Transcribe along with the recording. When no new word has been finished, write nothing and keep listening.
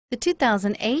The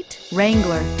 2008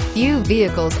 Wrangler. Few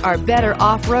vehicles are better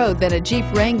off-road than a Jeep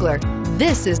Wrangler.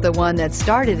 This is the one that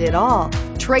started it all.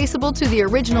 Traceable to the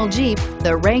original Jeep,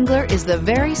 the Wrangler is the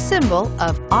very symbol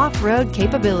of off-road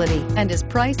capability and is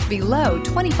priced below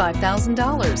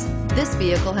 $25,000. This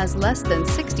vehicle has less than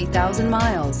 60,000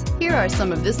 miles. Here are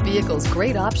some of this vehicle's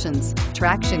great options: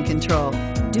 traction control,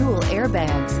 dual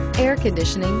airbags, air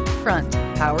conditioning, front,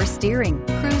 power steering,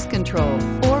 cruise control,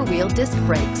 four-wheel disc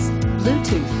brakes,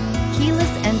 Bluetooth, keyless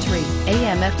entry,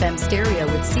 AM/FM stereo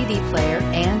with CD player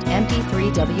and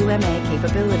MP3 WMA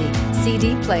capability,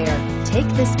 CD player. Take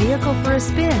this vehicle for a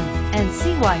spin and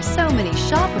see why so many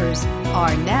shoppers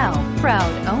are now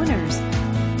proud owners.